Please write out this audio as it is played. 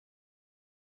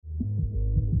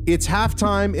It's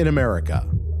halftime in America.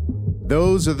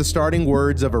 Those are the starting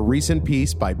words of a recent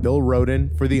piece by Bill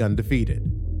Rhoden for The Undefeated.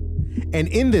 And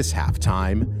in this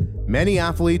halftime, many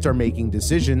athletes are making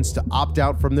decisions to opt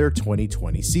out from their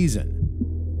 2020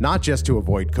 season, not just to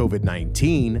avoid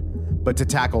COVID-19, but to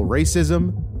tackle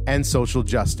racism and social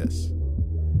justice.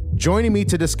 Joining me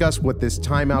to discuss what this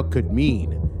timeout could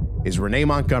mean is Renee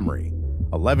Montgomery,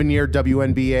 11-year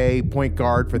WNBA point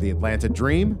guard for the Atlanta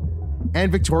Dream,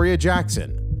 and Victoria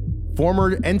Jackson,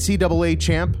 former NCAA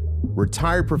champ,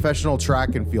 retired professional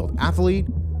track and field athlete,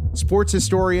 sports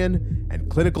historian, and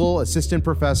clinical assistant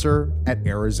professor at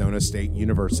Arizona State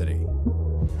University.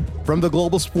 From the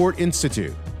Global Sport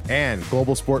Institute and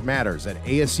Global Sport Matters at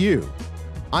ASU,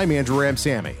 I'm Andrew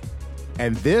Ramsamy,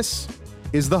 and this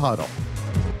is The Huddle.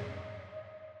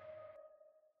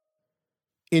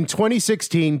 In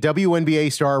 2016,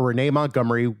 WNBA star Renee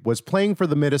Montgomery was playing for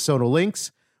the Minnesota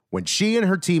Lynx when she and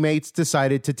her teammates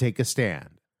decided to take a stand.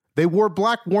 They wore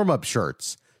black warm-up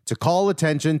shirts to call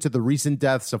attention to the recent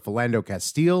deaths of Philando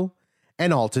Castile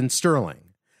and Alton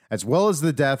Sterling, as well as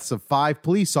the deaths of 5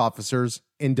 police officers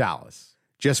in Dallas.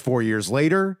 Just 4 years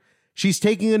later, she's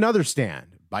taking another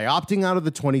stand by opting out of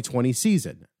the 2020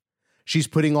 season. She's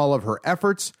putting all of her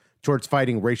efforts towards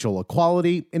fighting racial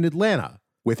equality in Atlanta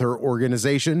with her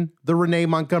organization, the Renee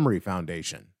Montgomery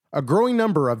Foundation. A growing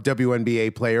number of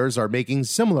WNBA players are making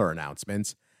similar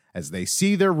announcements as they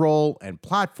see their role and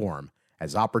platform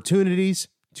as opportunities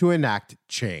to enact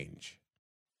change.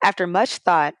 After much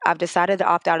thought, I've decided to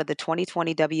opt out of the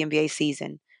 2020 WNBA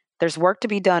season. There's work to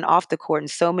be done off the court in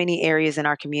so many areas in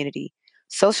our community.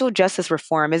 Social justice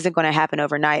reform isn't going to happen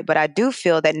overnight, but I do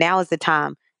feel that now is the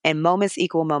time, and moments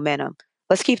equal momentum.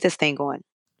 Let's keep this thing going.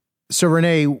 So,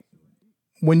 Renee,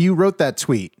 when you wrote that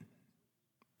tweet,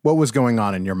 what was going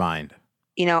on in your mind?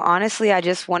 Honestly, I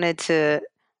just wanted to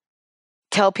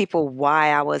tell people why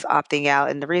I was opting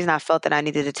out. And the reason I felt that I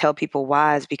needed to tell people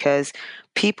why is because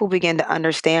people begin to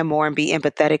understand more and be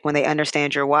empathetic when they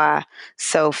understand your why.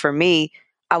 So for me,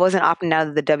 I wasn't opting out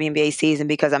of the WNBA season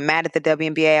because I'm mad at the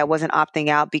WNBA. I wasn't opting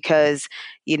out because,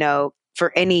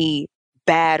 for any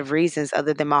bad reasons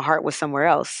other than my heart was somewhere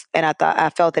else. And I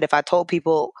felt that if I told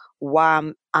people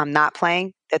why I'm not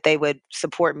playing, that they would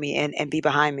support me and be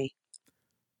behind me.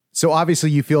 So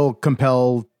obviously you feel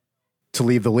compelled to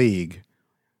leave the league.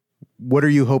 What are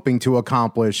you hoping to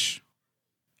accomplish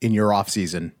in your off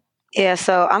season? Yeah,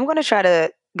 so I'm going to try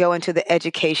to go into the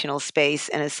educational space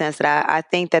in a sense that I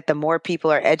think that the more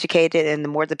people are educated and the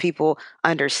more the people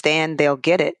understand, they'll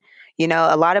get it.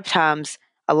 A lot of times,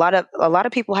 a lot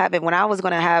of people have it. When I was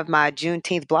going to have my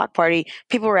Juneteenth block party,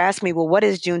 people were asking me, well, what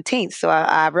is Juneteenth? So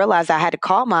I realized I had to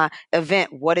call my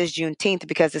event, what is Juneteenth?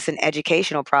 Because it's an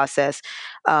educational process.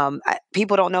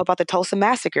 People don't know about the Tulsa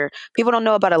Massacre. People don't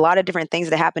know about a lot of different things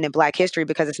that happened in Black history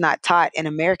because it's not taught in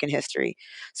American history.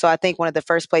 So I think one of the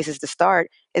first places to start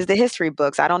is the history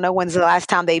books. I don't know when's the last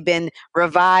time they've been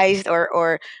revised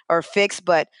or fixed,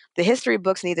 but the history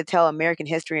books need to tell American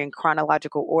history in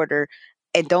chronological order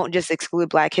and don't just exclude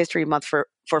Black History Month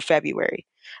for February.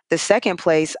 The second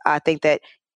place I think that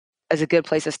is a good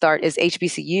place to start is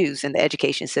HBCUs in the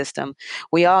education system.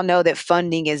 We all know that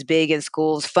funding is big in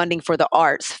schools, funding for the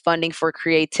arts, funding for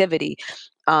creativity.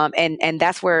 And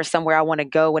that's somewhere I want to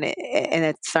go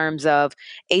in terms of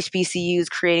HBCUs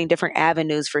creating different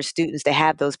avenues for students to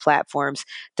have those platforms,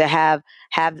 to have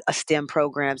a STEM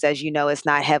programs. As you know, it's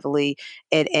not heavily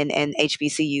in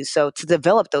HBCUs. So to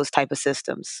develop those type of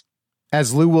systems.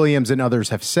 As Lou Williams and others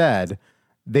have said,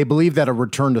 they believe that a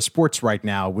return to sports right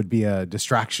now would be a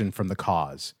distraction from the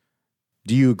cause.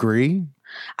 Do you agree?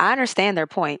 I understand their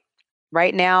point.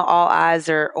 Right now, all eyes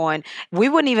are on. We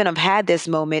wouldn't even have had this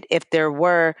moment if there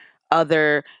were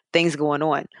other things going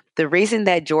on. The reason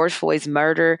that George Floyd's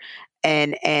murder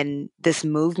and this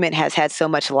movement has had so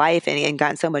much life and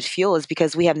gotten so much fuel is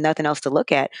because we have nothing else to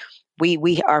look at.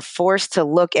 We are forced to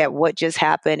look at what just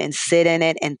happened and sit in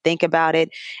it and think about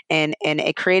it. And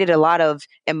it created a lot of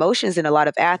emotions in a lot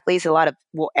of athletes,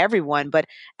 everyone, but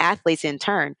athletes in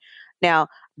turn. Now,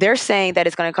 they're saying that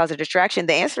it's going to cause a distraction.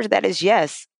 The answer to that is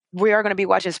yes. We are going to be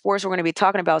watching sports. We're going to be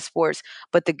talking about sports.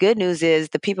 But the good news is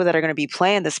the people that are going to be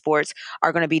playing the sports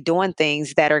are going to be doing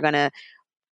things that are going to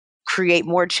create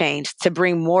more change, to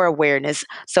bring more awareness.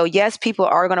 So yes, people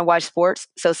are going to watch sports.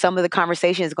 So some of the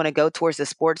conversation is going to go towards the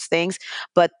sports things.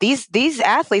 But these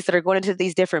athletes that are going into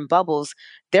these different bubbles,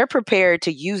 they're prepared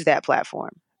to use that platform.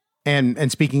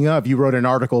 And speaking of, you wrote an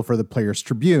article for the Players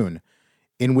Tribune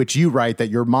in which you write that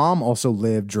your mom also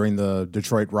lived during the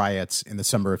Detroit riots in the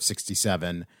summer of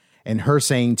 '67, and her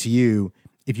saying to you,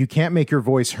 if you can't make your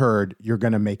voice heard, you're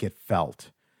going to make it felt.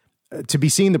 To be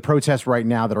seeing the protests right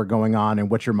now that are going on and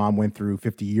what your mom went through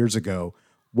 50 years ago,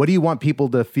 what do you want people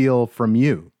to feel from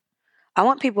you? I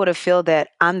want people to feel that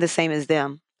I'm the same as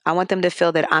them. I want them to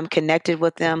feel that I'm connected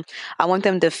with them. I want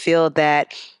them to feel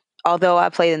that although I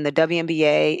played in the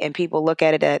WNBA and people look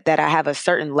at it that I have a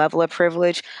certain level of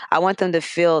privilege, I want them to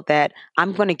feel that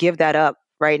I'm going to give that up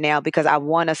right now because I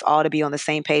want us all to be on the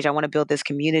same page. I want to build this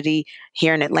community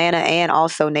here in Atlanta and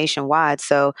also nationwide.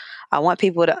 So I want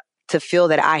people to feel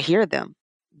that I hear them.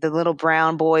 The little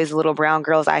brown boys, little brown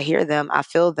girls, I hear them, I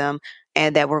feel them,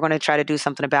 and that we're going to try to do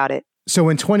something about it. So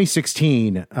in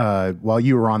 2016, while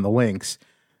you were on the Lynx,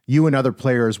 you and other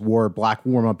players wore black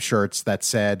warm-up shirts that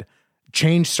said,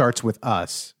 "Change starts with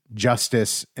us,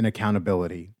 justice and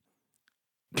accountability."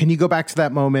 Can you go back to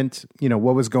that moment? You know,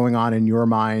 what was going on in your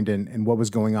mind and what was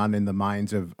going on in the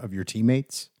minds of your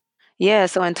teammates? Yeah,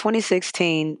 so in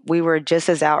 2016, we were just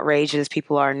as outraged as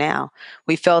people are now.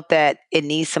 We felt that it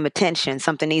needs some attention,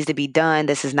 something needs to be done,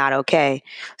 this is not okay.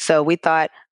 So we thought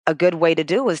a good way to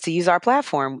do was to use our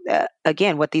platform.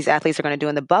 Again, what these athletes are going to do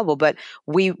in the bubble, but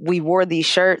we wore these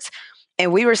shirts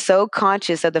and we were so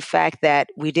conscious of the fact that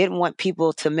we didn't want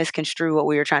people to misconstrue what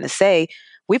we were trying to say.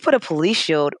 We put a police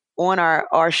shield on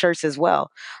our shirts as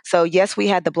well. So yes, we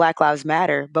had the Black Lives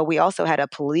Matter, but we also had a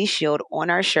police shield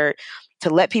on our shirt to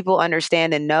let people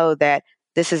understand and know that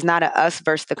this is not a us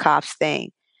versus the cops thing.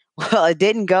 Well, it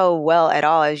didn't go well at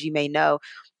all, as you may know.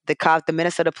 The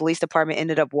Minnesota Police Department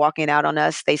ended up walking out on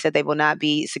us. They said they will not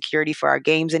be security for our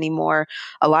games anymore.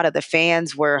 A lot of the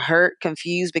fans were hurt,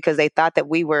 confused because they thought that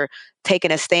we were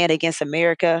taking a stand against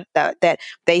America. That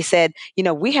they said, you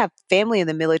know, we have family in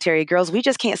the military, girls. We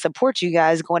just can't support you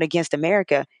guys going against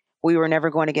America. We were never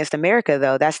going against America,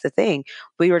 though. That's the thing.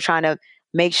 We were trying to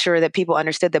make sure that people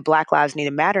understood that Black lives need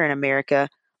to matter in America.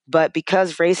 But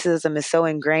because racism is so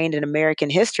ingrained in American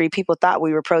history, people thought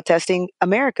we were protesting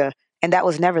America. And that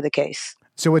was never the case.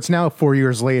 So it's now 4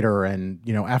 years later, and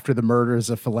you know, after the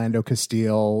murders of Philando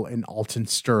Castile and Alton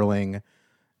Sterling,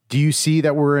 do you see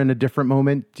that we're in a different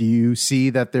moment? Do you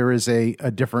see that there is a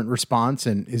different response?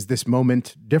 And is this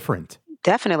moment different?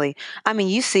 Definitely. I mean,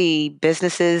 you see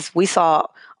businesses, we saw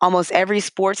almost every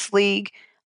sports league,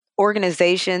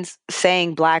 organizations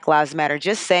saying Black Lives Matter,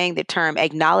 just saying the term,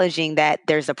 acknowledging that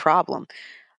there's a problem.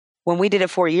 When we did it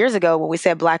 4 years ago, when we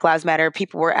said Black Lives Matter,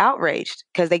 people were outraged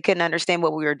because they couldn't understand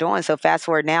what we were doing. So fast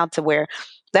forward now to where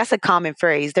that's a common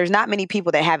phrase. There's not many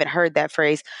people that haven't heard that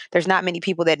phrase. There's not many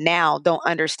people that now don't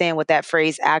understand what that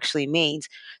phrase actually means.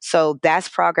 So that's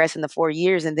progress in the 4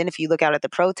 years. And then if you look out at the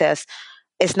protests,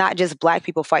 it's not just Black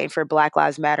people fighting for Black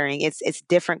Lives Mattering. It's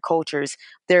different cultures.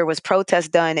 There was protests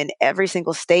done in every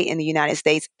single state in the United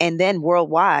States and then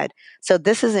worldwide. So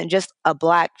this isn't just a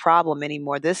Black problem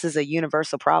anymore. This is a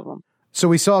universal problem. So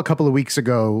we saw a couple of weeks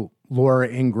ago, Laura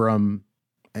Ingraham,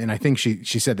 and I think she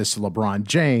said this to LeBron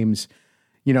James,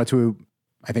 you know, to,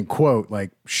 I think, quote, like,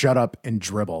 "Shut up and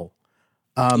dribble."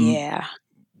 Yeah.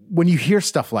 When you hear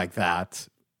stuff like that,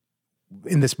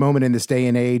 in this moment, in this day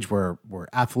and age where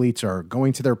athletes are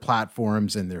going to their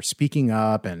platforms and they're speaking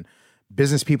up and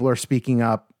business people are speaking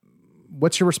up,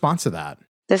 what's your response to that?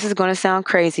 This is going to sound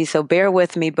crazy, so bear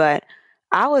with me, but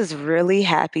I was really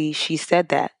happy she said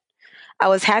that. I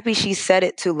was happy she said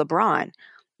it to LeBron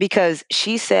because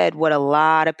she said what a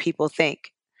lot of people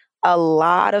think. A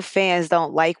lot of fans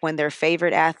don't like when their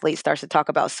favorite athlete starts to talk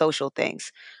about social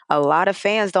things. A lot of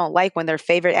fans don't like when their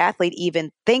favorite athlete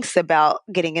even thinks about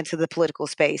getting into the political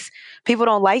space. People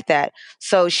don't like that.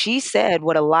 So she said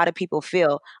what a lot of people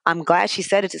feel. I'm glad she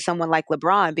said it to someone like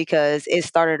LeBron because it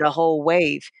started a whole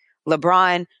wave.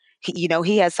 LeBron,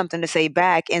 he has something to say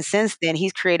back. And since then,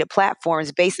 he's created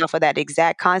platforms based off of that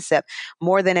exact concept.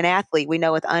 More than an athlete, we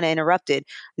know with Uninterrupted.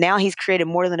 Now he's created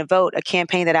More Than a Vote, a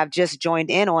campaign that I've just joined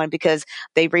in on because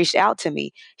they reached out to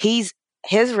me. His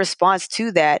response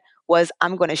to that was,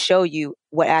 "I'm going to show you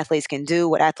what athletes can do,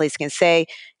 what athletes can say."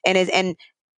 And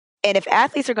if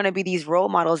athletes are going to be these role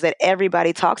models that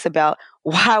everybody talks about,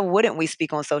 why wouldn't we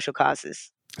speak on social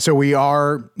causes? So we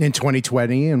are in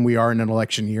 2020 and we are in an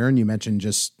election year. And you mentioned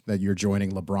just that you're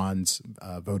joining LeBron's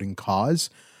voting cause.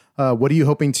 What are you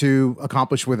hoping to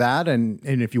accomplish with that? And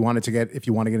if you want to get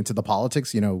into the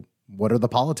politics, you know, what are the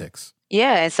politics?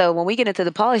 Yeah. And so when we get into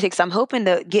the politics, I'm hoping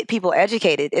to get people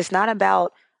educated. It's not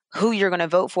about who you're going to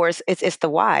vote for. It's the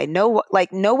why. Know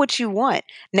what you want.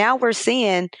 Now we're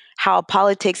seeing how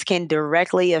politics can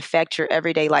directly affect your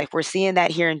everyday life. We're seeing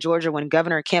that here in Georgia when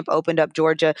Governor Kemp opened up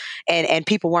Georgia and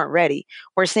people weren't ready.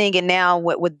 We're seeing it now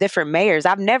with different mayors.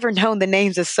 I've never known the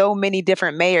names of so many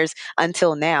different mayors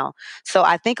until now. So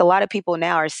I think a lot of people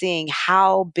now are seeing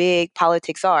how big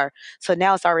politics are. So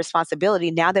now it's our responsibility.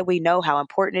 Now that we know how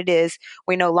important it is,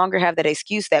 we no longer have that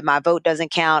excuse that my vote doesn't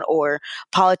count or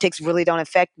politics really don't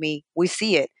affect me. We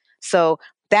see it. So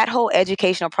that whole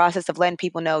educational process of letting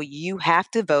people know you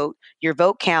have to vote, your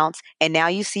vote counts, and now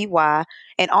you see why.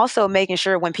 And also making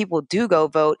sure when people do go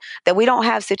vote that we don't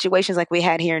have situations like we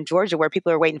had here in Georgia where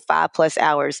people are waiting 5+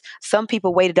 hours. Some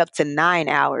people waited up to 9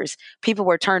 hours. People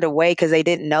were turned away because they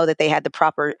didn't know that they had the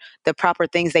proper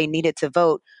things they needed to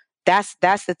vote. That's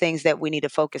the things that we need to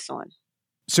focus on.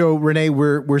 So, Renee,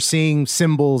 we're seeing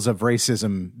symbols of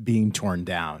racism being torn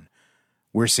down.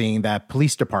 We're seeing that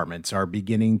police departments are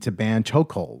beginning to ban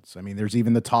chokeholds. I mean, there's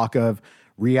even the talk of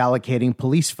reallocating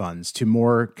police funds to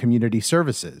more community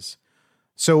services.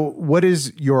 So what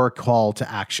is your call to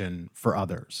action for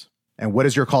others? And what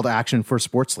is your call to action for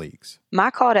sports leagues?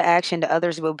 My call to action to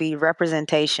others will be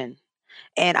representation.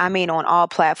 And I mean, on all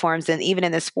platforms, and even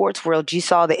in the sports world, you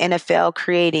saw the NFL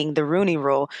creating the Rooney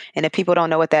Rule. And if people don't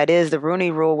know what that is, the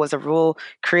Rooney Rule was a rule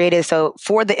created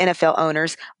for the NFL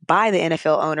owners, by the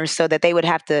NFL owners, so that they would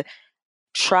have to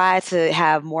try to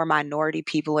have more minority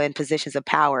people in positions of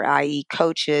power, i.e.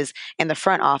 coaches in the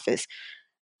front office.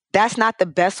 That's not the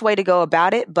best way to go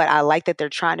about it, but I like that they're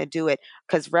trying to do it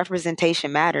because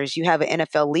representation matters. You have an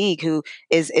NFL league who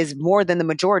is more than the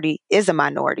majority, is a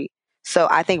minority. So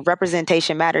I think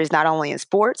representation matters not only in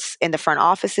sports, in the front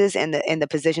offices, in the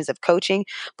positions of coaching,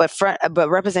 but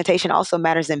representation also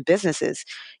matters in businesses.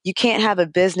 You can't have a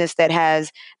business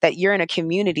that you're in a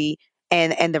community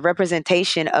and the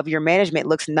representation of your management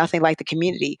looks nothing like the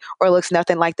community or looks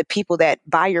nothing like the people that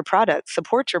buy your product,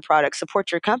 support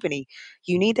your company.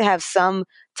 You need to have some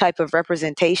type of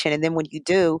representation. And then when you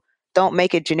do, don't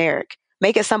make it generic.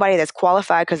 Make it somebody that's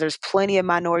qualified because there's plenty of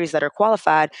minorities that are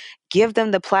qualified. Give them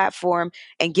the platform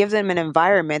and give them an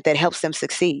environment that helps them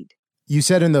succeed. You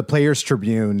said in the Players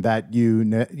Tribune that you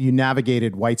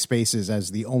navigated white spaces as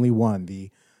the only one,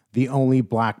 the only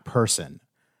Black person.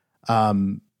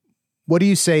 What do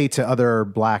you say to other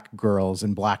Black girls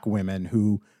and Black women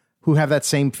who have that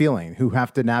same feeling, who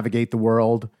have to navigate the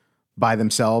world by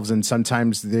themselves and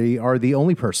sometimes they are the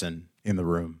only person in the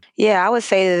room? Yeah, I would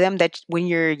say to them that when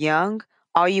you're young,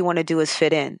 all you want to do is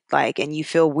fit in, and you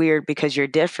feel weird because you're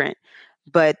different.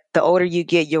 But the older you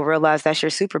get, you'll realize that's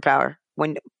your superpower.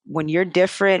 When you're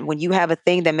different, when you have a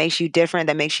thing that makes you different,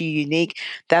 that makes you unique,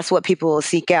 that's what people will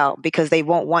seek out because they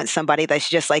won't want somebody that's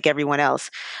just like everyone else.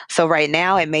 So right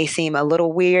now it may seem a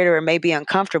little weird or it may be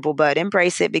uncomfortable, but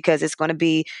embrace it because it's going to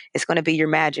be your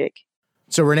magic.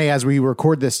 So Renee, as we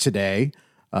record this today,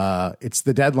 it's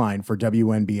the deadline for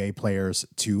WNBA players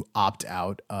to opt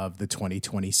out of the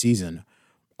 2020 season.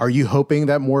 Are you hoping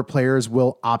that more players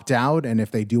will opt out? And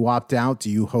if they do opt out, do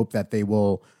you hope that they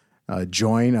will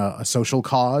join a social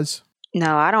cause?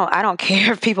 No, I don't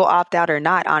care if people opt out or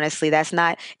not. Honestly, it's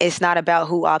not about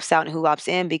who opts out and who opts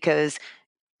in because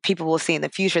people will see in the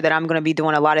future that I'm going to be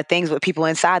doing a lot of things with people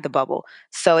inside the bubble.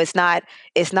 So it's not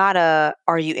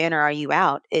are you in or are you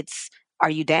out? It's, are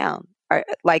you down?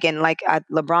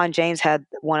 LeBron James had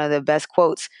one of the best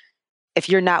quotes. If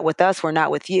you're not with us, we're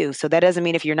not with you. So that doesn't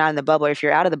mean if you're not in the bubble or if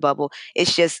you're out of the bubble.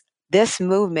 It's just this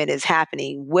movement is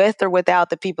happening with or without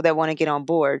the people that want to get on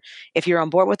board. If you're on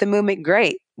board with the movement,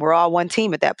 great. We're all one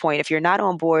team at that point. If you're not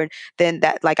on board, then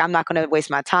I'm not going to waste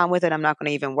my time with it. I'm not going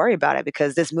to even worry about it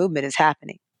because this movement is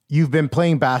happening. You've been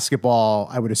playing basketball,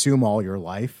 I would assume, all your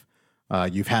life.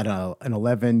 You've had an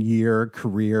 11-year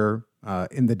career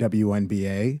in the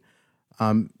WNBA.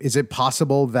 Is it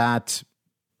possible that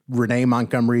Renee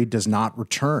Montgomery does not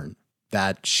return,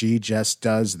 that she just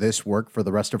does this work for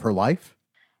the rest of her life?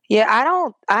 Yeah,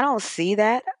 I don't see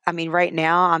that. I mean, right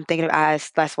now I'm thinking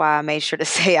that's why I made sure to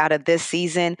stay out of this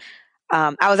season.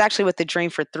 I was actually with the Dream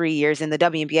for 3 years and the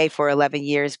WNBA for 11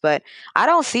 years, but I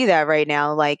don't see that right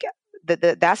now.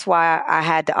 That's why I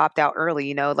had to opt out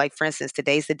early. For instance,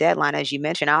 today's the deadline. As you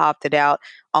mentioned, I opted out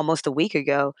almost a week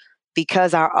ago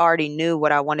because I already knew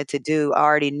what I wanted to do. I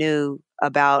already knew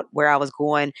about where I was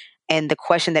going. And the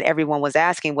question that everyone was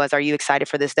asking was, are you excited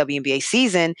for this WNBA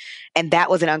season? And that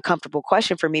was an uncomfortable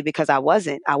question for me because I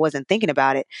wasn't thinking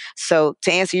about it. So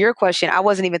to answer your question, I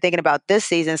wasn't even thinking about this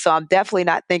season. So I'm definitely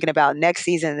not thinking about next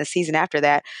season and the season after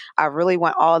that. I really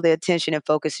want all the attention and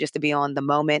focus just to be on the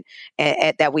moment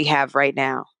that we have right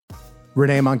now.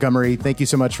 Renee Montgomery, thank you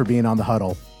so much for being on The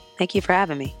Huddle. Thank you for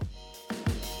having me.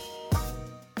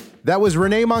 That was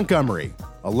Renee Montgomery,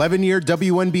 11-year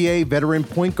WNBA veteran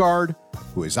point guard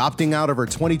who is opting out of her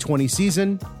 2020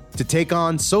 season to take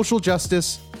on social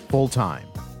justice full-time.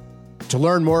 To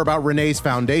learn more about Renee's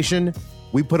foundation,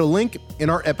 we put a link in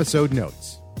our episode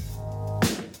notes.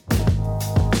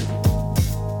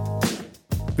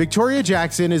 Victoria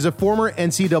Jackson is a former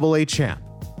NCAA champ,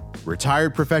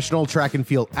 retired professional track and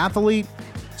field athlete,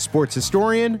 sports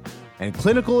historian, and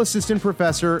clinical assistant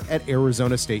professor at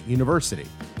Arizona State University.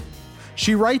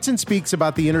 She writes and speaks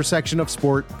about the intersection of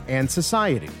sport and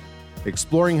society,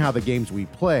 exploring how the games we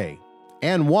play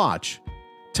and watch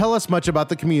tell us much about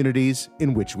the communities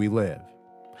in which we live.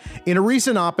 In a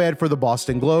recent op-ed for the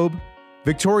Boston Globe,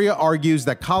 Victoria argues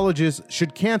that colleges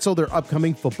should cancel their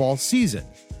upcoming football season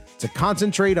to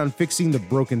concentrate on fixing the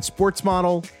broken sports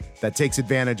model that takes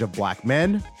advantage of Black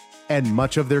men and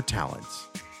much of their talents.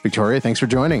 Victoria, thanks for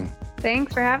joining.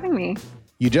 Thanks for having me.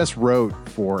 You just wrote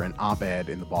for an op-ed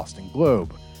in the Boston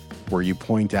Globe where you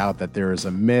point out that there is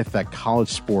a myth that college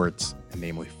sports, and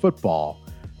namely football,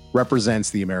 represents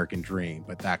the American dream,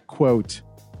 but that, quote,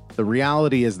 the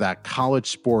reality is that college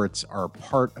sports are a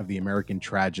part of the American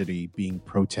tragedy being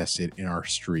protested in our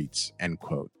streets, end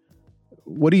quote.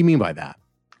 What do you mean by that?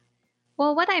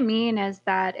 Well, what I mean is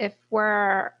that if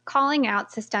we're calling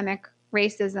out systemic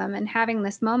racism and having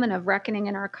this moment of reckoning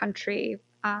in our country,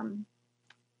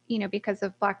 because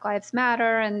of Black Lives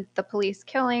Matter and the police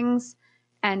killings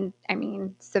and,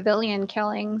 civilian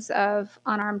killings of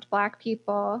unarmed Black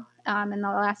people in the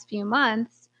last few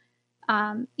months,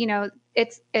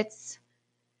 it's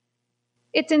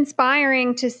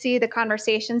inspiring to see the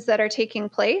conversations that are taking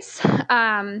place.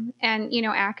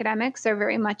 Academics are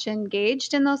very much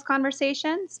engaged in those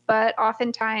conversations, but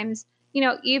oftentimes,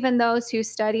 even those who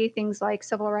study things like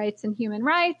civil rights and human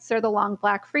rights or the long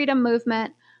Black freedom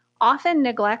movement often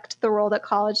neglect the role that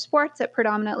college sports at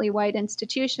predominantly white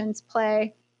institutions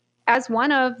play as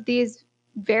one of these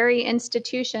very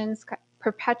institutions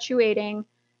perpetuating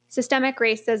systemic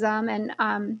racism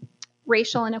and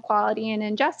racial inequality and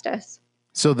injustice.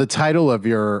 So the title of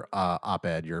your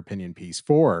op-ed, your opinion piece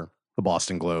for the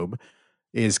Boston Globe,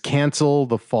 is Cancel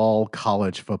the Fall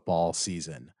College Football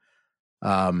Season.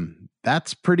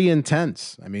 That's pretty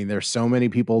intense. There's so many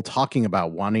people talking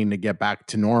about wanting to get back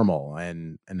to normal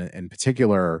and in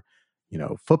particular,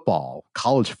 football,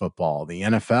 college football, the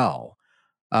NFL.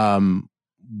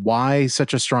 Why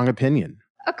such a strong opinion?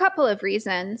 A couple of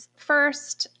reasons.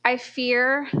 First, I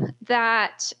fear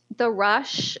that the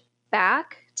rush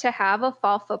back to have a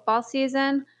fall football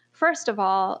season, first of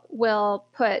all, will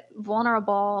put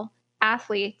vulnerable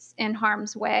athletes in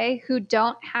harm's way who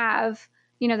don't have,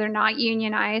 they're not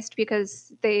unionized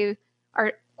because they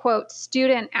are, quote,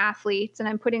 student athletes. And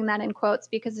I'm putting that in quotes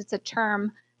because it's a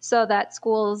term so that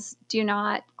schools do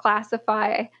not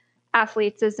classify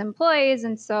athletes as employees.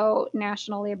 And so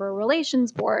national labor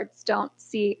relations boards don't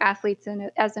see athletes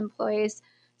as employees.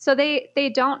 So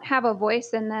they don't have a voice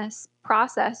in this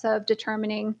process of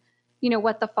determining,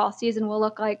 what the fall season will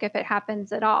look like if it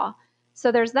happens at all.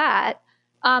 So there's that.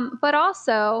 But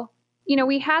also,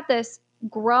 we had this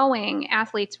growing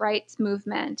athletes' rights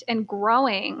movement and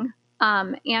growing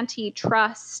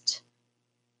antitrust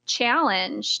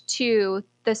challenge to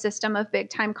the system of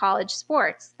big-time college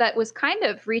sports that was kind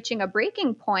of reaching a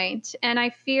breaking point. And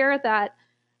I fear that,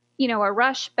 a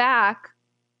rush back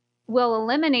will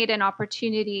eliminate an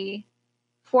opportunity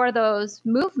for those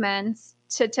movements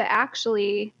to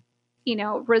actually,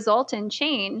 result in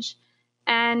change.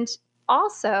 And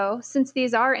also, since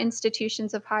these are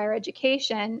institutions of higher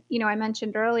education, I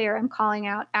mentioned earlier, I'm calling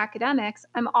out academics.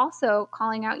 I'm also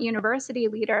calling out university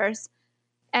leaders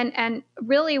and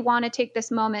really want to take this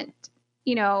moment,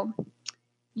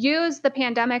 use the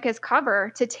pandemic as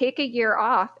cover to take a year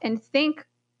off and think,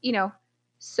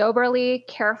 soberly,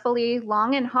 carefully,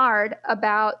 long and hard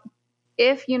about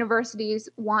if universities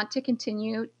want to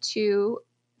continue to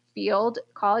field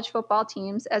college football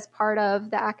teams as part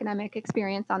of the academic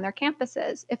experience on their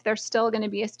campuses, if they're still going to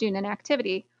be a student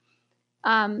activity.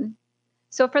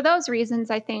 So for those reasons,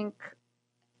 I think,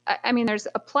 there's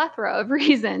a plethora of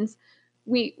reasons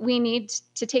we need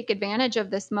to take advantage of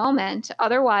this moment.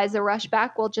 Otherwise, a rush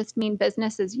back will just mean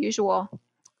business as usual.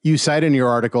 You cite in your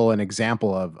article an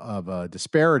example of a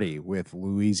disparity with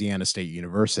Louisiana State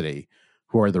University,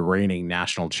 who are the reigning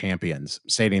national champions,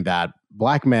 stating that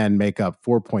Black men make up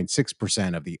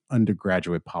 4.6% of the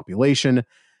undergraduate population,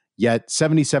 yet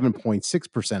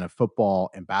 77.6% of football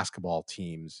and basketball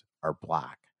teams are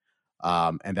Black,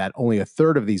 and that only a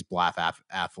third of these Black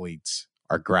athletes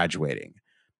are graduating.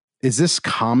 Is this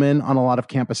common on a lot of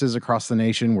campuses across the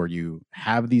nation where you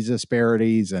have these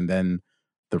disparities and then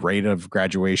the rate of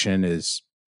graduation is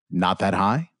not that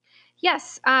high?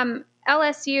 Yes.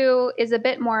 LSU is a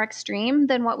bit more extreme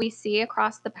than what we see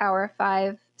across the Power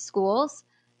Five schools.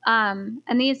 And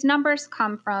these numbers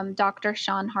come from Dr.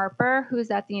 Sean Harper, who's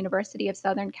at the University of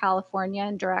Southern California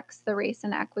and directs the Race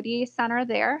and Equity Center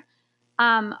there.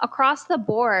 Across the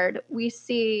board, we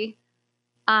see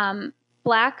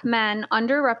Black men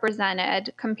underrepresented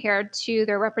compared to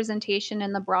their representation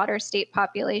in the broader state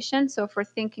population. So if we're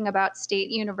thinking about state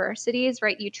universities,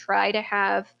 right, you try to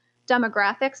have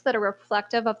demographics that are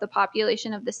reflective of the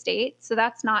population of the state. So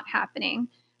that's not happening.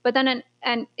 But then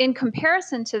in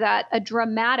comparison to that, a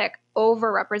dramatic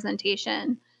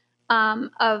overrepresentation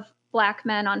of Black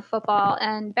men on football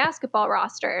and basketball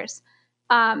rosters.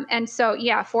 And so,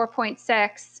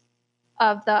 4.6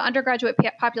 of the undergraduate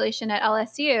population at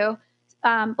LSU,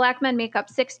 Black men make up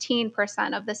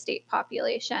 16% of the state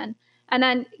population. And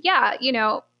then,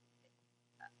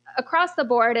 across the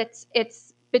board,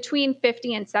 it's between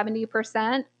 50 and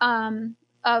 70%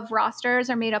 of rosters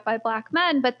are made up by Black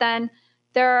men. But then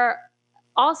they're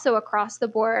also across the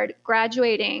board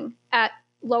graduating at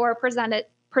lower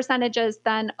percentages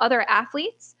than other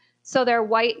athletes. So they're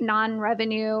white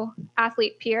non-revenue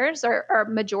athlete peers or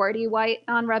majority white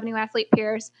non-revenue athlete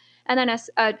peers. And then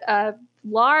a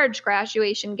large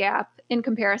graduation gap in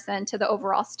comparison to the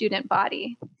overall student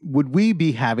body. Would we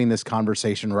be having this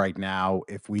conversation right now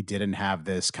if we didn't have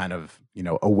this kind of,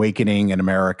 awakening in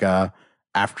America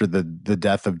after the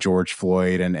death of George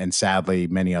Floyd and sadly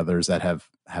many others that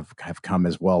have come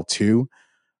as well too?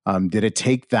 Did it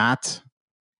take that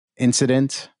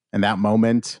incident and that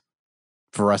moment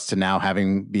for us to now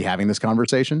be having this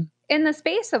conversation? In the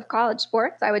space of college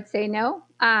sports, I would say no.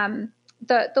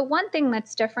 The one thing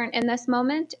that's different in this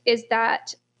moment is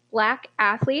that Black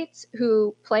athletes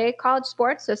who play college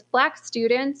sports, so Black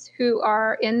students who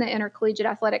are in the intercollegiate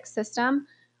athletic system,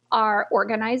 are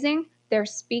organizing, they're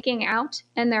speaking out,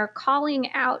 and they're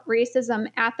calling out racism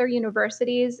at their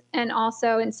universities and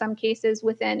also in some cases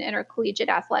within intercollegiate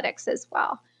athletics as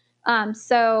well.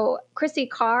 So Chrissy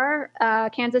Carr,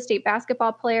 Kansas State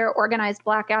basketball player, organized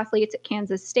Black athletes at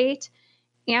Kansas State.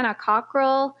 Anna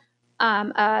Cockrell,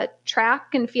 a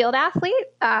track and field athlete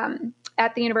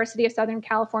at the University of Southern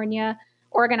California,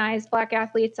 organized Black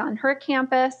athletes on her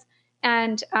campus.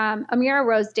 And Amira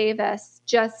Rose Davis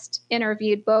just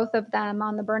interviewed both of them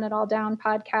on the Burn It All Down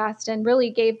podcast and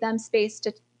really gave them space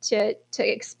to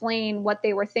explain what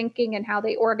they were thinking and how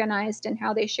they organized and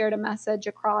how they shared a message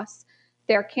across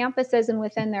their campuses and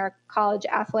within their college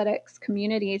athletics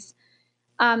communities.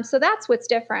 So that's what's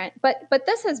different. But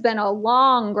this has been a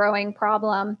long growing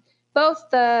problem, both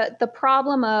the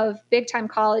problem of big time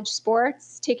college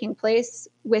sports taking place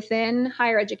within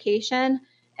higher education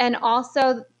and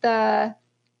also the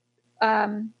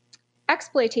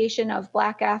exploitation of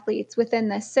Black athletes within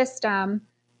the system,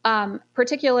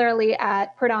 particularly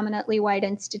at predominantly white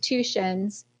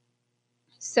institutions.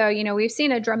 So, we've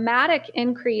seen a dramatic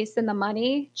increase in the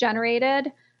money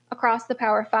generated across the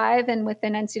Power Five and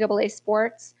within NCAA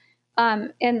sports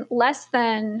in less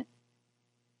than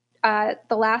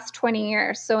the last 20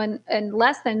 years. So in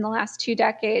less than the last 2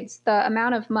 decades, the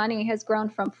amount of money has grown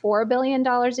from $4 billion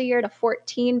a year to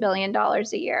 $14 billion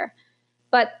a year.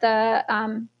 But the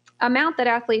amount that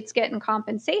athletes get in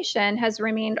compensation has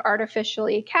remained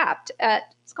artificially capped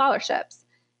at scholarships.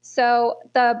 So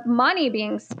the money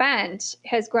being spent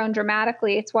has grown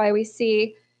dramatically. It's why we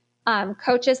see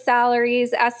coaches'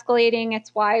 salaries escalating.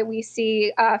 It's why we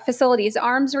see facilities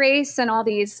arms race and all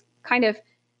these kind of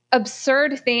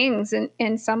absurd things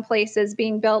in some places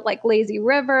being built, like lazy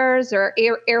rivers or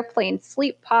airplane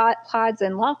sleep pods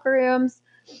in locker rooms.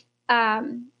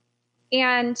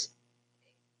 It's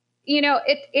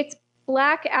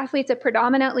Black athletes at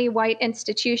predominantly white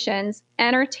institutions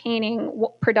entertaining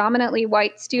predominantly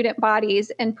white student bodies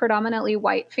and predominantly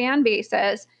white fan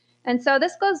bases. And so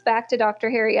this goes back to Dr.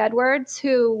 Harry Edwards,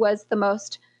 who was the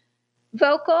most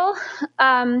vocal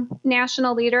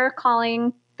national leader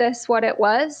calling this what it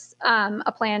was,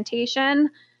 a plantation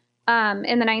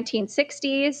in the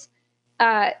 1960s.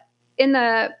 In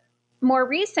the more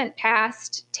recent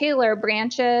past, Taylor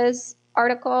Branch's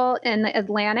article in the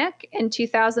Atlantic in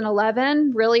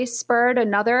 2011 really spurred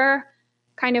another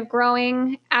kind of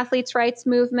growing athletes' rights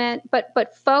movement,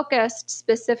 but focused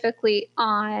specifically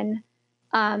on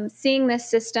seeing this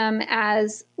system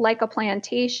as like a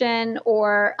plantation,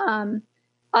 or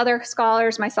other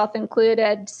scholars, myself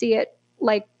included, see it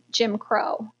like Jim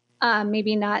Crow.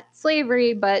 Maybe not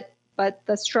slavery, but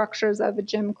the structures of a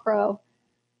Jim Crow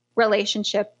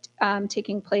relationship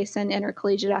taking place in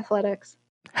intercollegiate athletics.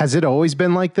 Has it always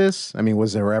been like this? I mean,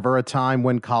 was there ever a time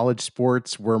when college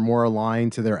sports were more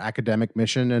aligned to their academic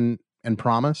mission and and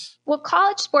promise? Well,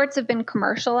 college sports have been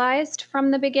commercialized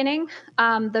from the beginning.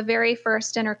 The very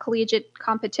first intercollegiate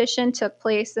competition took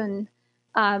place in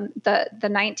the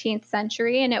 19th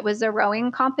century, and it was a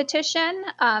rowing competition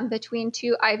between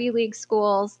two Ivy League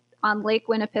schools on Lake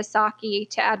Winnipesaukee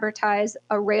to advertise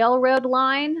a railroad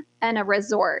line and a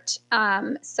resort.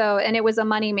 And it was a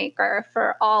moneymaker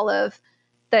for all of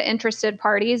the interested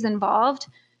parties involved.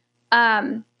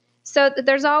 So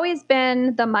there's always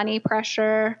been the money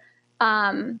pressure.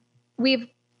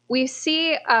 We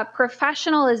see a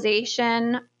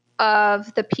professionalization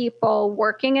of the people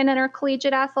working in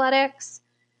intercollegiate athletics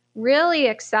really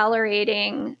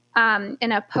accelerating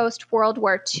in a post-World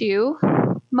War II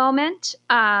moment,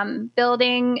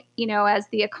 building, as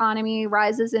the economy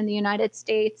rises in the United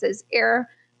States, as air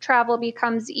travel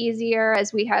becomes easier,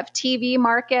 as we have TV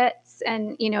markets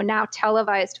and, now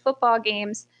televised football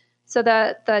games. So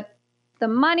the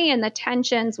money and the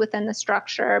tensions within the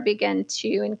structure begin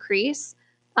to increase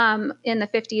in the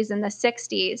 50s and the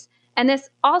 60s. And this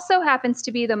also happens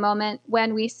to be the moment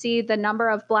when we see the number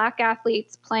of Black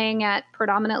athletes playing at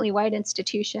predominantly white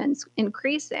institutions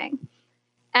increasing.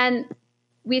 And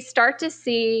we start to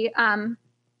see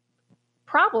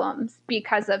problems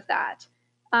because of that.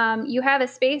 You have a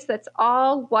space that's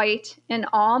all white and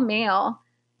all male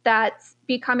that's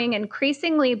becoming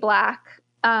increasingly Black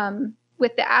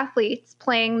with the athletes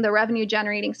playing the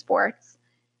revenue-generating sports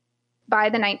by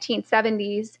the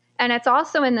 1970s. And it's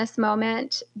also in this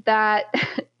moment that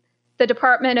the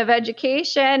Department of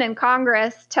Education and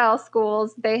Congress tell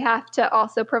schools they have to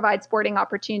also provide sporting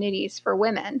opportunities for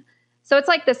women. So it's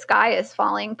like the sky is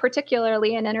falling,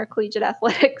 particularly in intercollegiate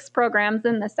athletics programs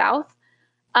in the South.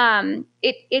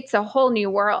 It's a whole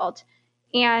new world.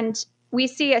 And we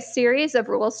see a series of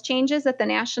rules changes at the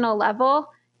national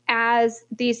level as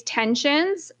these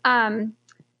tensions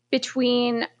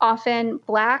between often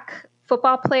Black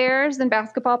football players and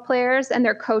basketball players and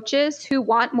their coaches who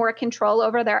want more control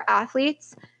over their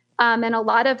athletes. And a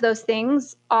lot of those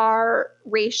things are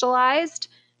racialized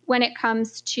when it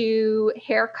comes to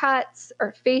haircuts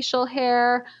or facial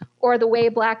hair or the way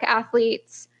Black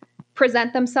athletes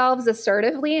present themselves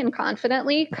assertively and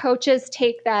confidently. Coaches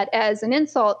take that as an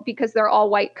insult because they're all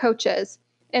white coaches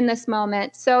in this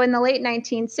moment. So in the late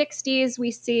 1960s,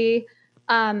 we see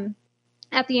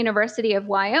at the University of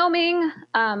Wyoming,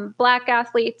 Black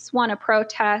athletes want to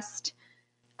protest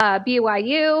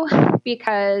BYU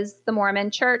because the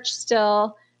Mormon Church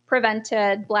still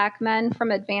prevented Black men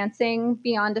from advancing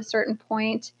beyond a certain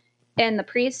point in the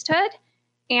priesthood.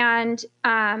 And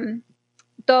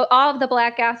all of the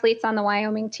Black athletes on the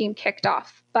Wyoming team kicked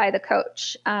off by the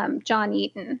coach, John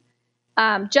Eaton,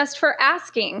 just for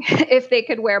asking if they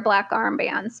could wear Black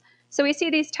armbands. So we see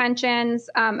these tensions.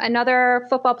 Another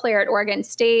football player at Oregon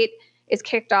State is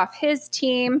kicked off his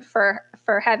team for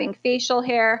having facial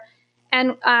hair.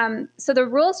 And so the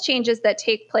rules changes that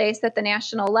take place at the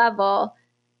national level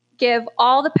give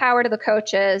all the power to the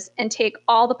coaches and take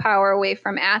all the power away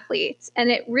from athletes. And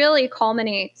it really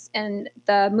culminates in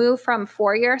the move from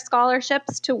 4-year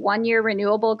scholarships to 1-year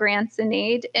renewable grants and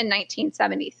aid in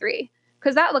 1973,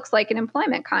 because that looks like an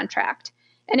employment contract.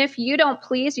 And if you don't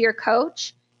please your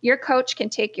coach can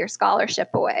take your scholarship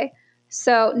away.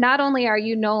 So not only are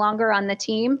you no longer on the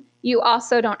team, you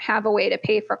also don't have a way to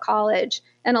pay for college.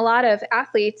 And a lot of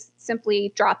athletes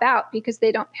simply drop out because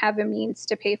they don't have a means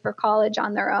to pay for college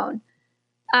on their own.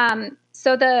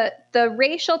 So the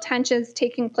racial tensions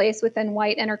taking place within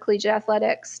white intercollegiate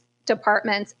athletics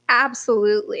departments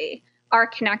absolutely are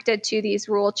connected to these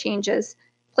rule changes,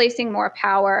 placing more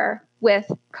power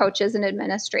with coaches and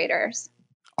administrators.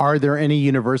 Are there any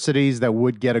universities that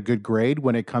would get a good grade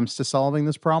when it comes to solving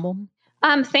this problem?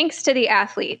 Thanks to the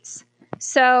athletes.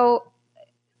 So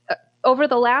over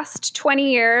the last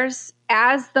 20 years,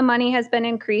 as the money has been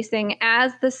increasing,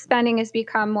 as the spending has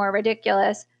become more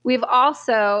ridiculous, we've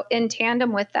also, in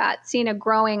tandem with that, seen a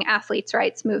growing athletes'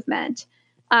 rights movement.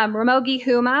 Ramogi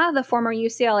Huma, the former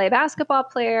UCLA basketball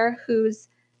player who's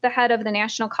the head of the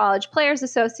National College Players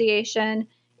Association,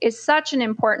 is such an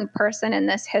important person in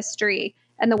this history.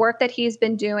 And the work that he's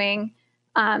been doing,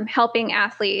 helping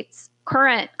athletes,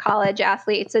 current college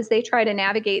athletes, as they try to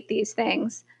navigate these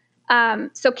things.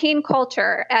 So Kane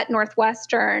Coulter at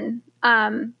Northwestern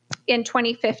in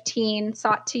 2015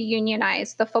 sought to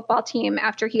unionize the football team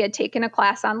after he had taken a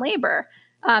class on labor.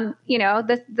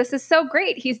 This is so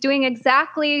great. He's doing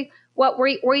exactly what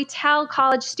we tell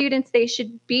college students they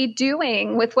should be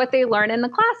doing with what they learn in the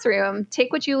classroom.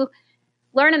 Take what you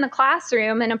learn in the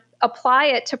classroom and apply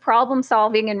it to problem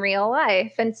solving in real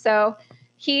life. And so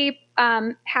he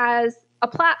has a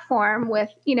platform with,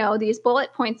 these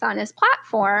bullet points on his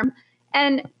platform.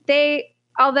 And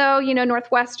although,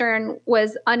 Northwestern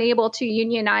was unable to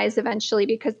unionize eventually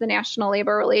because the National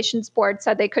Labor Relations Board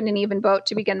said they couldn't even vote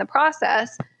to begin the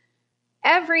process,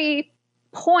 every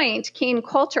point Cain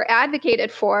Coulter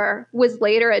advocated for was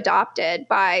later adopted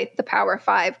by the Power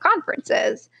Five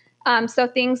conferences. So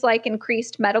things like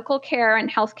increased medical care and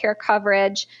healthcare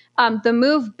coverage, the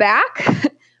move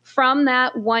back from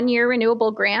that 1-year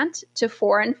renewable grant to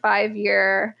 4 and 5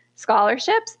 year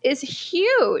scholarships is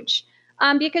huge,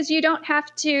 because you don't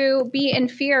have to be in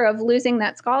fear of losing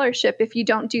that scholarship if you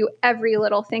don't do every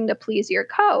little thing to please your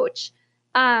coach.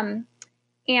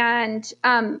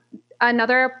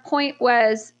 Another point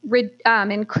was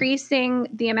increasing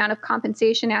the amount of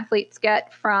compensation athletes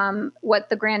get from what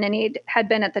the grant and aid had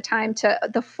been at the time to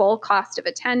the full cost of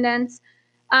attendance.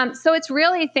 So it's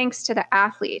really thanks to the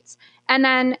athletes. And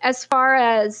then as far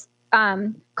as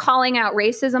calling out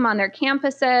racism on their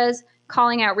campuses,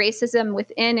 calling out racism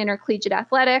within intercollegiate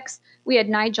athletics, we had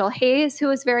Nigel Hayes, who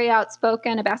was very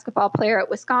outspoken, a basketball player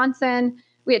at Wisconsin.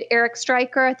 We had Eric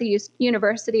Stryker at the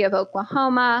University of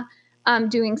Oklahoma,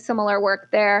 doing similar work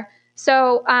there.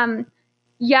 So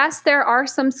yes, there are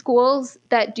some schools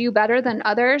that do better than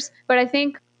others, but I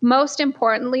think most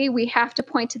importantly, we have to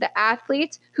point to the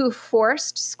athletes who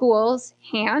forced schools'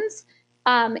 hands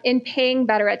in paying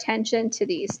better attention to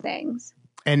these things.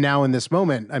 And now in this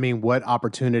moment, I mean, what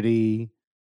opportunity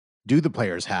do the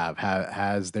players have?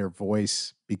 Has their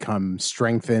voice become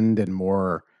strengthened and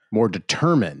more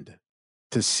determined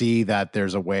to see that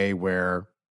there's a way where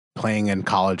playing in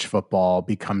college football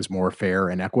becomes more fair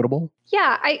and equitable?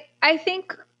 Yeah, I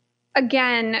think,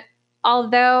 again,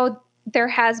 although there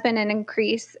has been an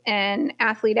increase in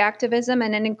athlete activism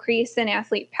and an increase in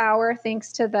athlete power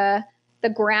thanks to the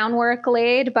groundwork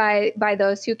laid by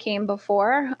those who came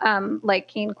before, like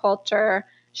Cain Coulter,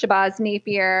 Shabazz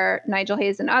Napier, Nigel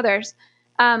Hayes, and others,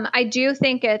 I do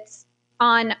think it's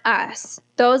on us,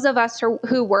 those of us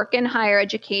who work in higher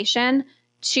education,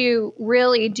 to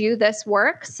really do this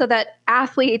work so that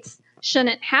athletes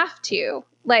shouldn't have to.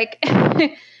 Like,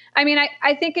 I mean,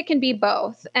 I think it can be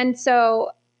both. And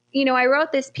so, I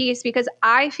wrote this piece because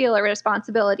I feel a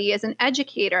responsibility as an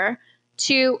educator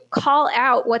to call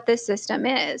out what this system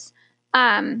is.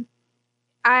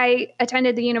 I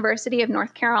attended the University of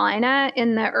North Carolina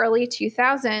in the early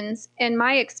 2000s, and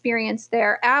my experience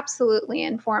there absolutely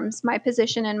informs my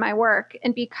position and my work.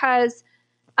 And because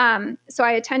so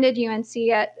I attended UNC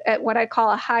at what I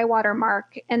call a high water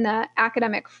mark in the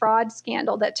academic fraud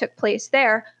scandal that took place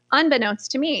there, unbeknownst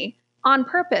to me. On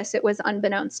purpose, it was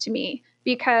unbeknownst to me,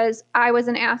 because I was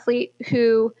an athlete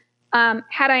who,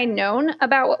 had I known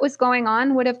about what was going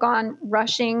on, would have gone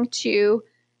rushing to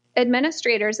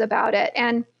administrators about it.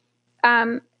 And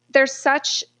there's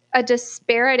such a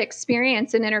disparate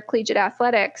experience in intercollegiate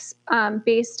athletics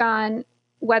based on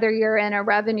whether you're in a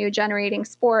revenue generating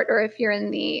sport or if you're in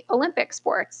the Olympic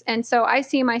sports. And so I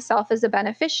see myself as a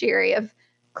beneficiary of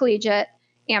collegiate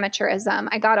amateurism.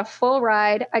 I got a full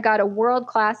ride. I got a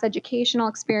world-class educational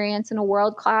experience and a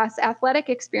world-class athletic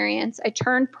experience. I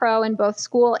turned pro in both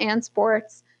school and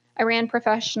sports. I ran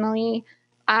professionally.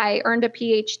 I earned a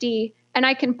PhD. And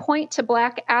I can point to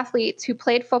Black athletes who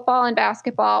played football and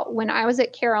basketball when I was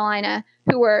at Carolina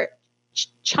who were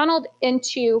channeled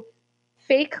into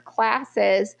fake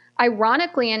classes,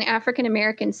 ironically in African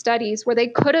American studies, where they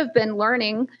could have been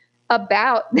learning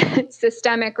about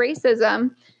systemic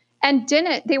racism and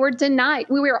didn't. They were denied.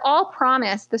 We were all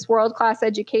promised this world-class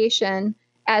education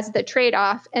as the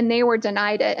trade-off, and they were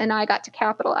denied it, and I got to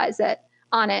capitalize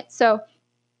on it. So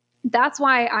that's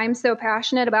why I'm so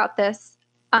passionate about this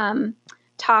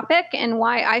topic, and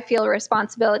why I feel a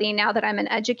responsibility now that I'm an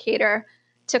educator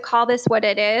to call this what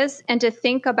it is and to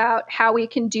think about how we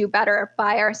can do better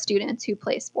by our students who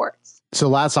play sports. So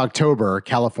last October,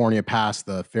 California passed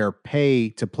the Fair Pay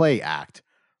to Play Act,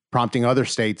 prompting other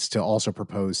states to also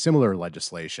propose similar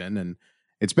legislation. And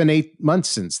it's been 8 months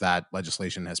since that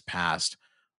legislation has passed.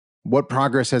 What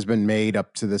progress has been made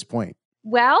up to this point?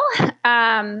 Well,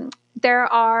 there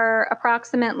are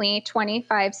approximately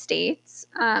 25 states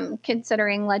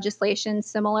considering legislation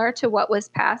similar to what was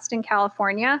passed in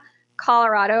California.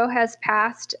 Colorado has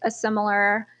passed a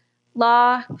similar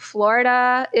law.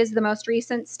 Florida is the most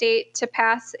recent state to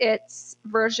pass its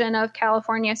version of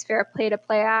California's Fair Pay to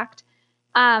Play Act.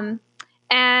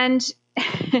 And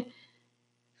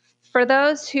for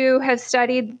those who have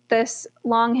studied this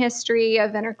long history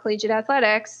of intercollegiate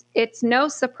athletics, it's no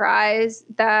surprise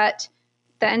that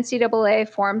the NCAA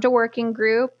formed a working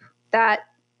group that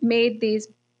made these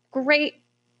great,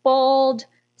 bold,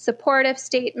 supportive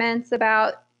statements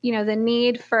about, the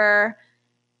need for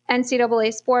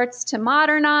NCAA sports to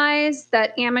modernize,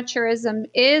 that amateurism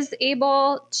is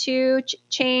able to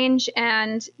change,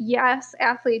 and yes,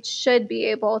 athletes should be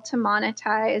able to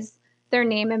monetize their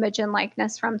name, image, and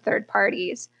likeness from third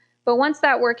parties. But once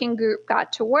that working group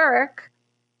got to work,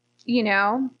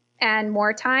 and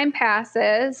more time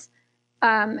passes,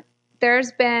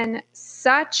 there's been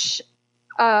such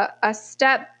a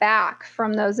step back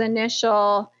from those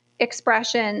initial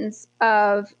expressions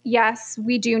of, yes,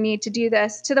 we do need to do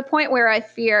this, to the point where I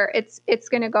fear it's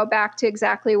going to go back to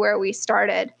exactly where we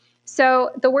started. So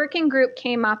the working group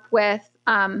came up with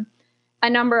a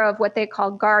number of what they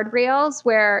call guardrails,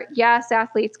 where, yes,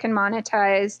 athletes can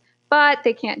monetize, but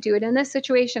they can't do it in this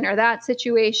situation or that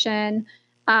situation,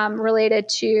 related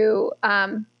to,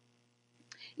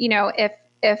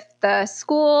 if the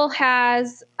school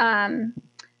has a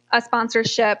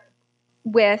sponsorship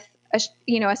with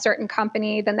a certain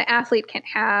company, then the athlete can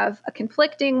have a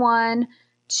conflicting one,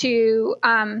 to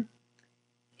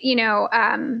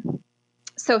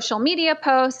social media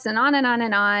posts, and on and on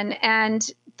and on. And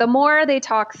the more they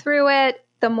talk through it,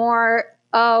 the more,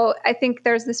 I think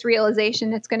there's this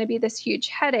realization it's going to be this huge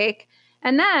headache.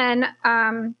 And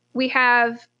then we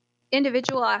have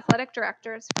individual athletic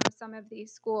directors from some of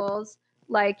these schools,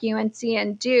 like UNC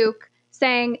and Duke,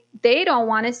 saying they don't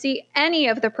want to see any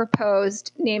of the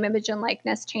proposed name, image, and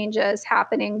likeness changes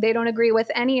happening. They don't agree with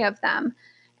any of them.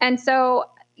 And so,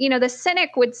 the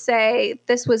cynic would say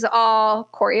this was all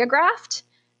choreographed.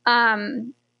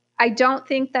 I don't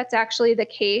think that's actually the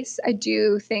case. I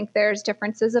do think there's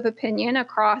differences of opinion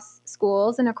across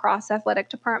schools and across athletic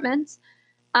departments.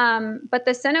 But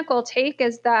the cynical take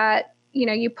is that,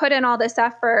 you put in all this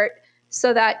effort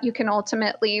so that you can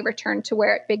ultimately return to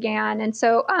where it began. And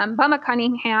so Bubba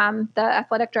Cunningham, the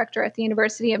athletic director at the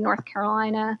University of North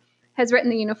Carolina, has written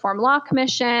the Uniform Law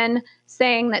Commission,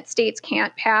 saying that states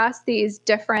can't pass these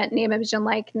different name, image, and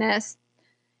likeness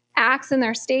acts in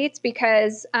their states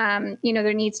because,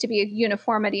 there needs to be a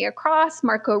uniformity across.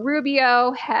 Marco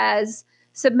Rubio has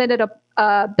submitted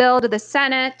a bill to the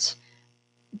Senate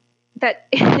that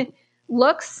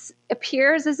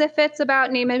appears as if it's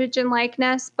about name, image, and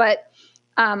likeness, but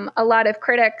a lot of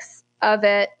critics of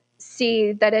it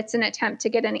see that it's an attempt to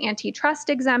get an antitrust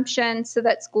exemption so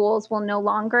that schools will no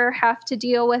longer have to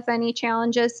deal with any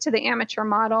challenges to the amateur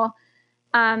model.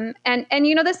 And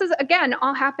this is, again,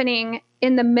 all happening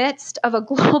in the midst of a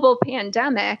global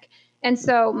pandemic. And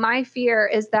so my fear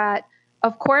is that,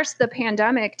 of course, the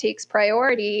pandemic takes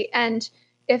priority. And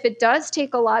if it does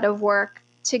take a lot of work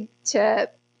to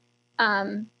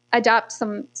adopt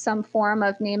some form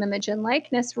of name, image, and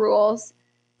likeness rules,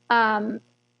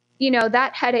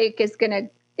 that headache is going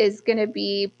to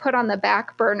be put on the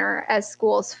back burner as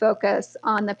schools focus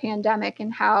on the pandemic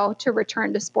and how to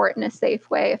return to sport in a safe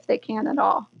way if they can at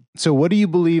all. So what do you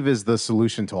believe is the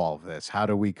solution to all of this? How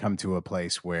do we come to a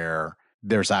place where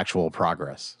there's actual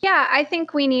progress? Yeah, I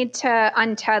think we need to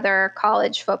untether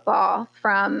college football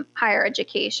from higher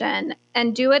education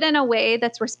and do it in a way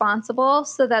that's responsible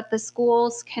so that the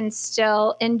schools can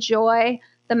still enjoy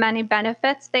the many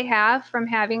benefits they have from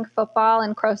having football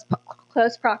in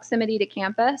close proximity to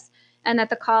campus, and that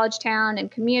the college town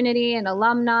and community and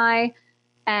alumni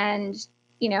and,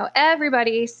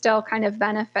 everybody still kind of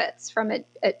benefits from it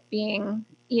being,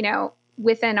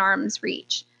 within arm's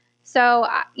reach. So,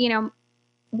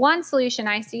 one solution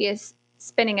I see is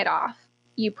spinning it off.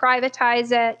 You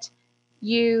privatize it.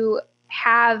 You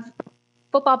have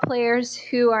football players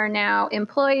who are now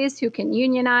employees who can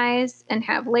unionize and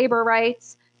have labor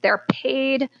rights. They're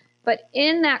paid, but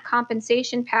in that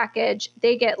compensation package,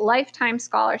 they get lifetime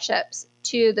scholarships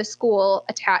to the school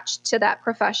attached to that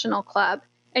professional club.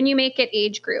 And you make it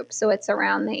age group, so it's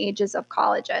around the ages of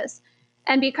colleges.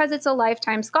 And because it's a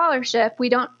lifetime scholarship, we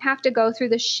don't have to go through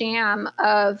the sham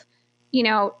of,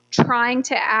 trying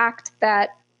to act that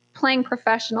playing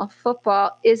professional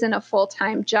football isn't a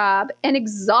full-time job and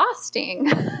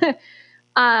exhausting.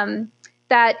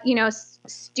 That,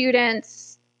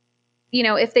 students,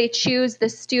 if they choose the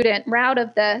student route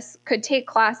of this, could take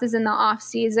classes in the off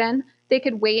season. They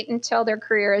could wait until their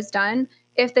career is done.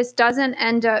 If this doesn't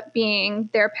end up being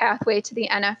their pathway to the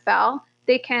NFL,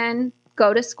 they can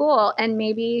go to school and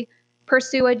maybe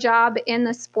pursue a job in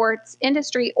the sports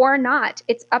industry or not.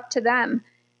 It's up to them.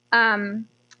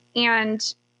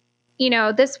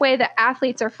 This way the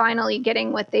athletes are finally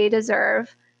getting what they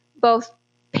deserve, both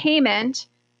payment,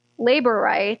 labor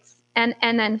rights, and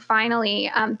then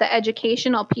finally the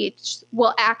educational piece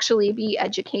will actually be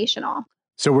educational.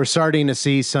 So we're starting to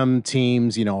see some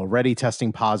teams, already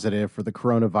testing positive for the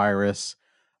coronavirus.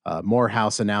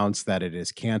 Morehouse announced that it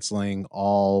is canceling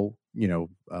all,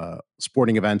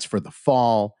 sporting events for the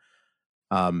fall.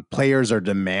 Players are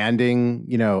demanding,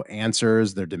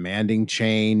 answers. They're demanding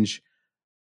change.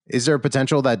 Is there a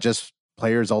potential that just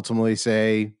players ultimately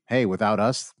say, hey, without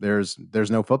us, there's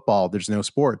no football, there's no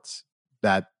sports,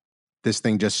 that this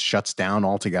thing just shuts down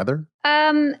altogether?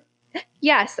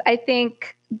 Yes, I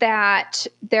think that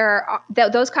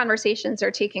those conversations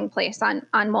are taking place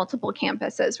on multiple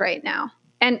campuses right now.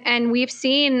 And we've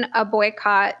seen a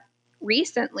boycott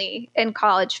recently in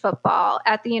college football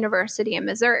at the University of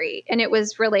Missouri, and it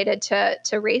was related to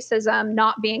racism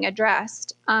not being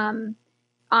addressed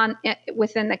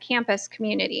within the campus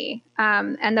community.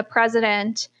 And the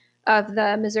president of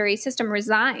the Missouri system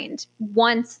resigned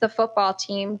once the football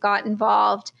team got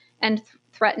involved and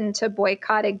threatened to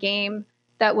boycott a game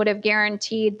that would have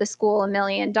guaranteed the school $1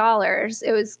 million.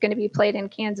 It was going to be played in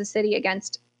Kansas City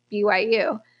against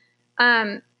BYU.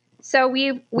 So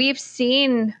we've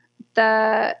seen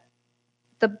the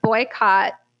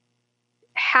boycott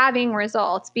having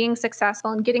results, being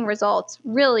successful and getting results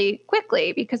really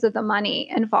quickly because of the money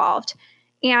involved.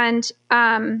 And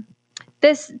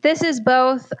this is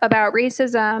both about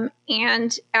racism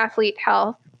and athlete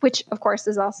health, which of course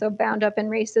is also bound up in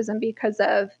racism because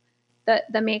of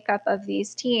the makeup of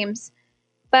these teams.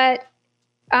 But,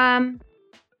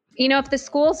 if the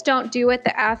schools don't do it,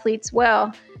 the athletes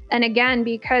will. And again,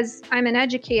 because I'm an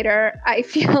educator, I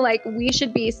feel like we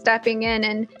should be stepping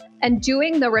in and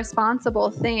doing the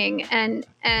responsible thing and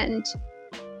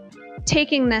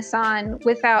taking this on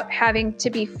without having to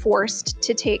be forced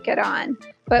to take it on.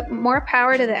 But more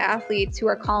power to the athletes who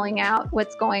are calling out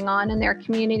what's going on in their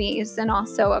communities and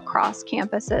also across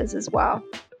campuses as well.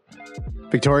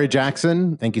 Victoria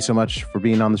Jackson, thank you so much for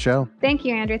being on the show. Thank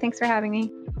you, Andrew. Thanks for having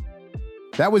me.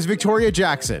 That was Victoria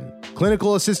Jackson,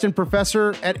 clinical assistant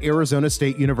professor at Arizona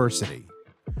State University.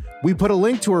 We put a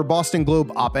link to her Boston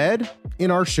Globe op-ed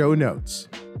in our show notes.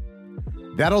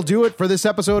 That'll do it for this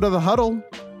episode of The Huddle.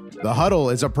 The Huddle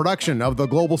is a production of the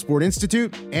Global Sport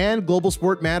Institute and Global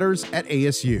Sport Matters at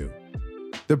ASU.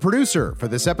 The producer for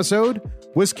this episode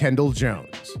was Kendall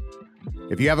Jones.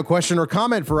 If you have a question or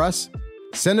comment for us,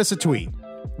 send us a tweet.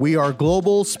 We are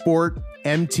Global Sport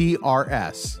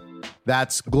MTRS.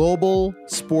 That's Global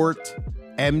Sport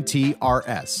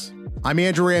MTRS. I'm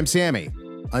Andrew Ramsamy.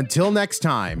 Until next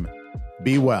time,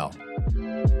 be well.